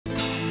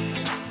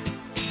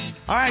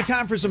All right,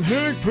 time for some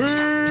Hink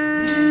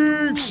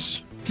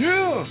Pinks.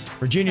 Yeah.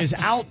 Virginia's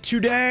out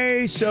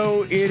today,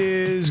 so it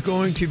is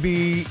going to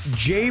be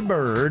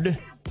Jbird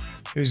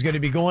who's going to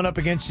be going up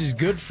against his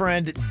good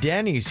friend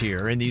Dennys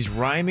here in these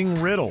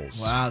rhyming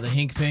riddles. Wow, the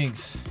Hink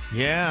Pinks.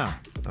 Yeah.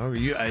 Oh,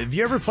 have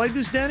you ever played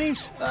this,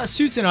 Dennys?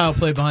 Suits and I will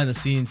play behind the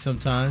scenes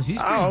sometimes.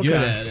 He's pretty good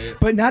at it.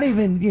 But not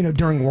even,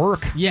 during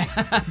work. Yeah,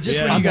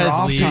 just when on you their guys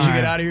off leave. As soon as you time.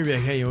 get out of here, be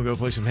like, hey, you want to go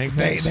play some Hink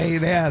Pinks?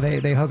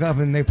 They hook up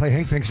and they play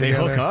Hink Pinks They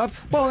together. hook up?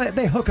 Well,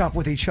 they hook up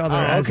with each other. Oh,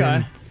 as okay.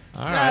 in-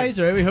 All Yeah, right. he's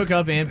all right. We hook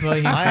up and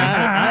play Hink I Pinks.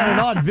 had an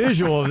odd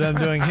visual of them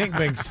doing Hink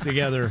Pinks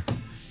together.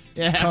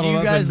 Yeah, after Cuddled you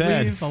up guys in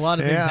bed. leave, a lot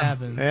of things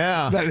happen.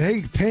 Yeah. That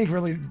Hink Pink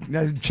really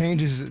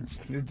changes.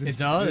 It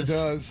does. It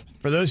does.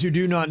 For those who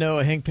do not know,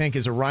 a Hink Pink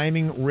is a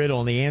rhyming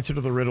riddle, and the answer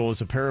to the riddle is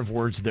a pair of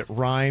words that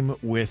rhyme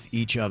with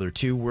each other.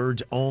 2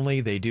 words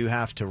only. They do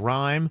have to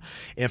rhyme.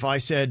 If I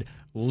said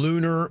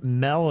lunar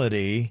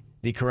melody,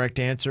 the correct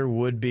answer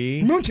would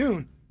be Moon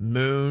Tune.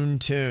 Moon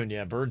Tune.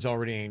 Yeah, Bird's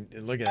already.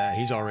 Look at that.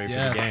 He's all ready for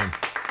the Yes. game.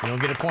 You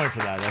don't get a point for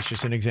that. That's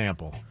just an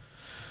example.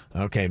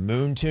 Okay,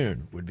 Moon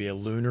Tune would be a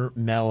lunar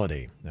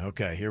melody.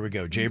 Okay, here we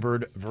go.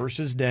 Jbird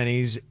versus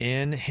Dennys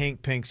in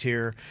Hink Pinks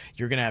here.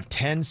 You're going to have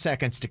 10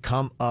 seconds to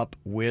come up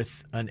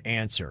with an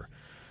answer.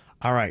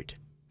 All right,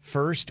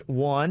 first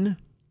one,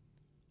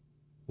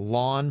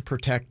 lawn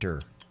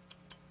protector.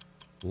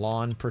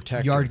 Lawn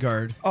protector. Yard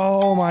guard.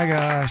 Oh my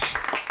gosh.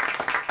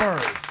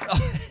 Bird.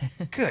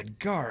 Good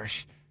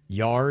gosh.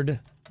 Yard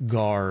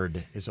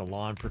guard is a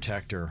lawn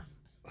protector.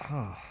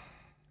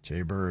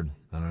 Jbird,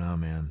 I don't know,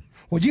 man.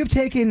 Would you have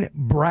taken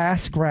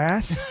brass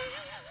grass?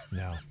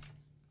 No.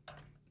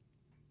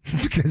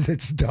 Because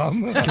it's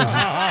dumb. Because it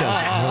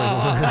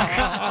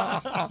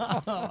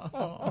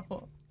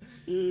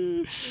doesn't really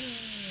work.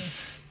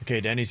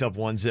 Okay, Denny's up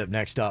 1-0.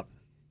 Next up,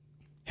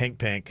 Hink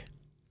Pink.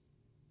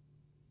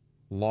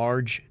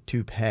 Large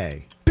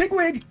toupee. Big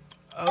wig.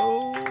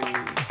 Oh.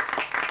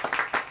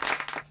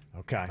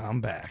 Okay. I'm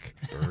back.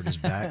 Bird is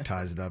back,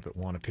 ties it up at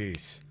 1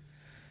 apiece.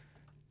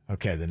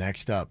 Okay, the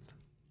next up,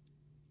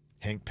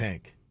 Hink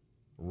Pink.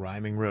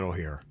 Rhyming riddle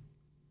here.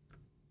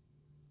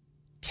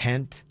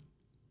 Tent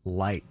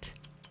light.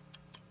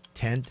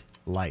 Tent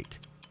light.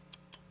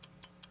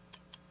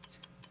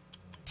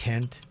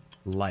 Tent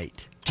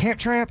light. Camp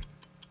Tramp.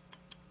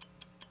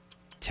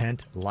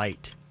 Tent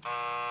light.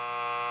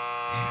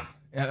 I'm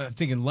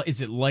thinking, is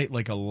it light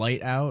like a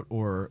light out,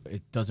 or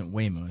it doesn't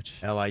weigh much?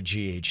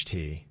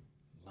 L-I-G-H-T.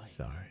 Light.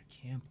 Sorry.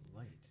 Camp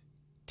light.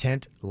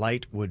 Tent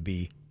light would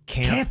be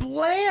camp. Camp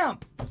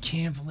Lamp.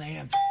 Camp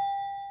lamp.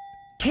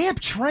 Camp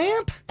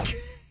Tramp.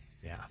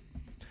 Yeah.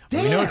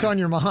 Well, we know Damn. it's on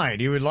your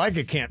mind. You would like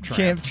a camp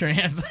tramp. Camp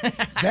tramp.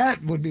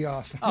 That would be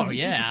awesome. Oh,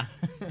 yeah.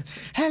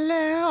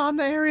 Hello, I'm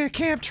the area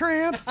camp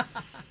tramp.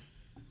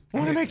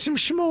 Want to make some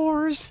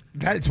s'mores?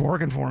 That's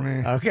working for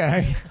me.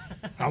 Okay.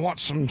 I want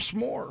some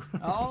s'more.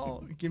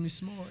 Oh, give me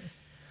some more.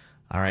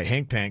 All right,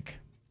 Hink Pink.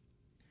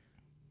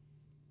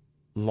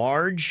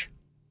 Large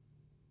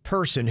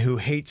person who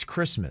hates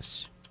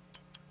Christmas.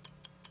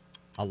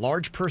 A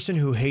large person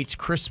who hates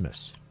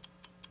Christmas.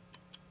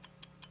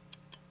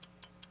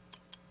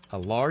 A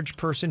large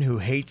person who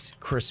hates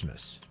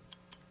Christmas.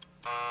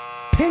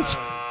 Pinch.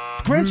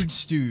 Grinch. Rude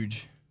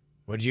stooge.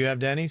 What did you have,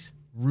 Denny's?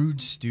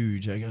 Rude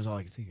stooge. I guess all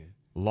I can think of.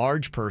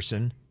 Large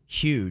person,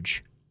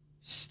 huge,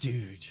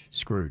 Stooge.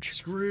 Scrooge.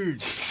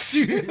 Scrooge.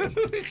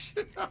 Stooge.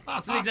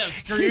 Something's up, He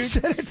Scrooge.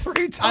 said it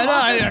 3 times. I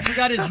know. I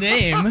forgot his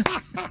name.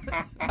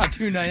 How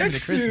tune I am to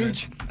It's Christmas.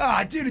 Stooge.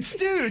 Ah, dude, it's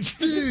Stooge.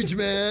 Stooge,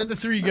 man. The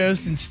Three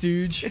Ghosts and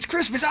Stooge. It's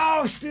Christmas.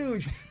 Oh,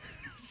 Stooge.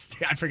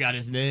 I forgot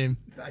his name.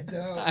 I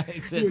know.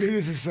 I- Dude,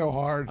 this is so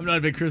hard. I'm not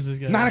a big Christmas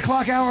guy. 9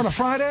 o'clock hour on a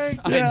Friday?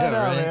 I Yeah, know,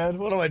 right? man.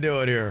 What am I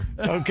doing here?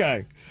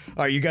 Okay.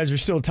 All right, you guys are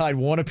still tied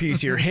 1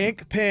 apiece here.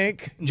 Hink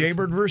Pink,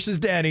 Jbird versus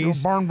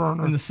Dennys. Barn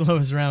burner. In the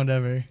slowest round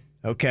ever.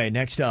 Okay,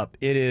 next up,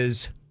 it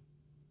is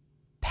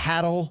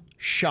paddle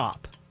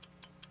shop.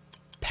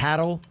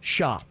 Paddle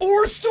shop.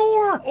 Or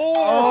store.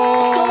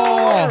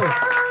 Oh,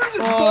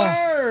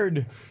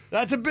 Bird.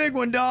 That's a big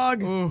one,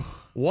 dog. Ooh.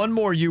 One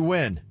more, you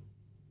win.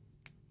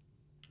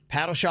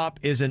 Paddle shop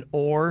is an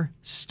or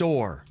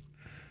store.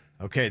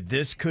 Okay,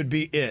 this could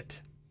be it.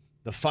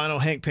 The final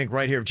Hink Pink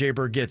right here if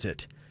Jbird gets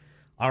it.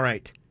 All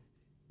right.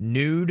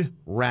 Nude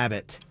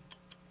rabbit.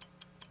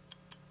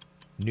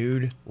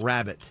 Nude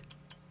rabbit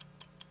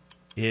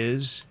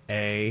is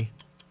a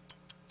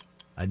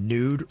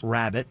nude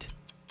rabbit.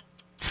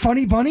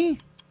 Funny bunny?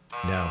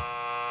 No.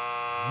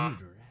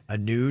 A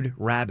nude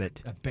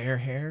rabbit. A bear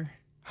hair.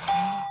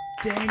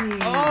 Danny.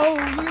 Oh,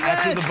 look at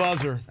After that. the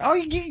buzzer. Oh,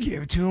 you can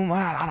give it to him.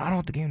 I don't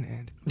want the game to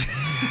end.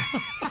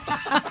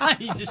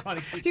 You just want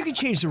to keep. You can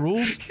change the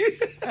rules.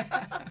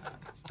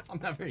 I'm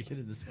not very good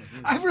at this one.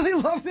 I really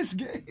love this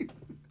game.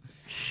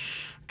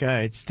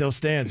 Okay, it still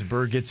stands.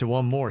 Bird gets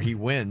one more. He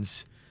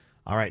wins.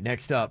 All right,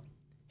 next up.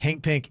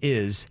 Hink Pink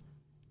is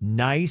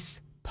nice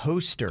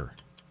poster.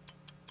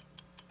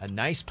 A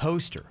nice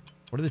poster.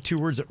 What are the 2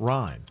 words that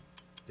rhyme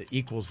that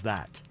equals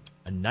that?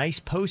 A nice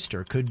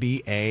poster could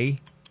be a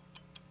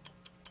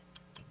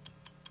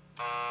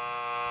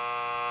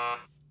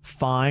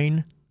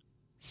fine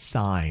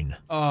sign.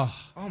 Oh,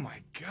 Oh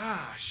my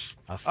gosh.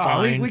 A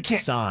fine we can't,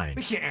 sign.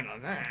 We can't end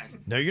on that.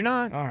 No, you're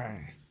not. All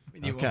right.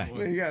 Okay.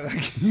 We got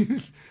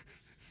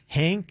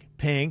Hink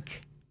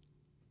Pink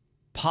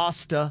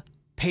pasta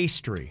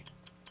pastry.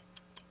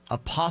 A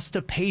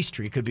pasta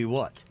pastry could be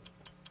what?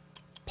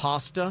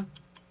 Pasta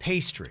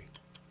pastry.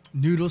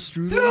 noodle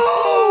strudel.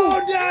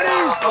 Oh,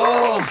 Dennys!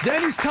 Oh,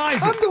 Dennys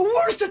ties I'm it. the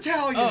worst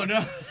Italian. Oh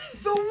no.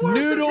 The worst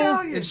Noodle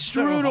Italian. and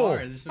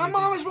strudel. My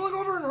mom is rolling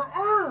over in her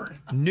urn.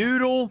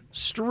 Noodle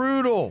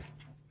strudel.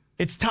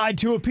 It's tied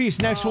to a piece.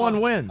 Next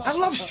one wins. I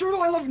love strudel.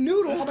 I love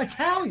noodle. I'm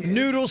Italian.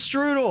 Noodle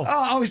strudel.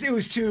 Oh, it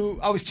was too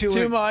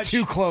much.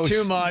 Too close.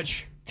 Too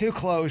much. Too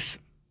close.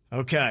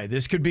 Okay,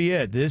 this could be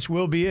it. This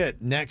will be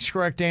it. Next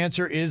correct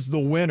answer is the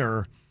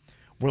winner.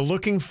 We're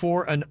looking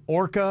for an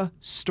orca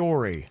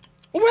story.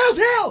 A whale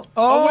tail.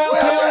 A whale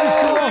whale tail is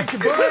tail. correct.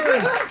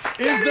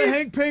 Bird is the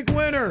Hink Pink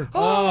winner.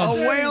 Oh,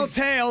 a whale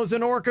tail is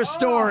an orca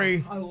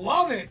story. I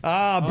love it.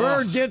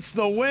 Bird gets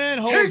the win.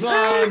 Holds Hink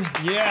on.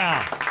 Pink.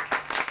 Yeah.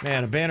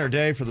 Man, a banner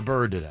day for the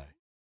Bird today.